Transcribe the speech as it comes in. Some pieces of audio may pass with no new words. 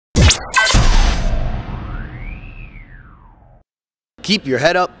keep your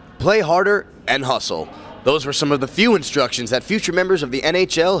head up, play harder, and hustle. Those were some of the few instructions that future members of the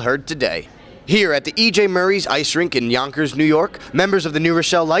NHL heard today. Here at the E.J. Murray's Ice Rink in Yonkers, New York, members of the New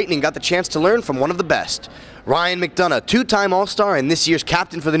Rochelle Lightning got the chance to learn from one of the best. Ryan McDonagh, two-time All-Star and this year's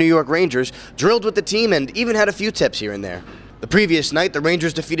captain for the New York Rangers, drilled with the team and even had a few tips here and there. The previous night, the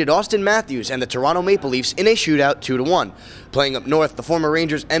Rangers defeated Austin Matthews and the Toronto Maple Leafs in a shootout 2-1. Playing up north, the former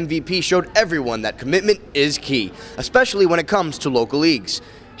Rangers MVP showed everyone that commitment is key, especially when it comes to local leagues.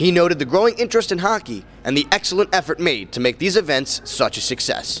 He noted the growing interest in hockey and the excellent effort made to make these events such a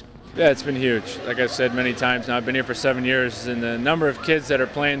success. Yeah, it's been huge. Like I've said many times now, I've been here for 7 years, and the number of kids that are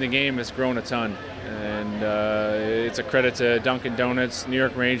playing the game has grown a ton. And it's a credit to Dunkin Donuts, New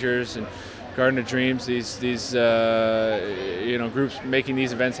York Rangers, and Garden of Dreams. These groups making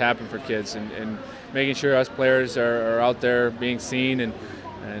these events happen for kids, and making sure us players are out there being seen, and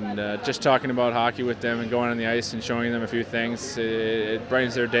just talking about hockey with them and going on the ice and showing them a few things. It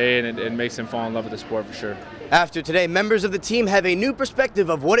brightens their day, and it makes them fall in love with the sport for sure. After today, members of the team have a new perspective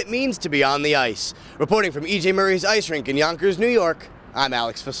of what it means to be on the ice. Reporting from E.J. Murray's Ice Rink in Yonkers, New York, I'm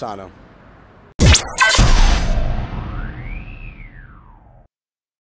Alex Fasano.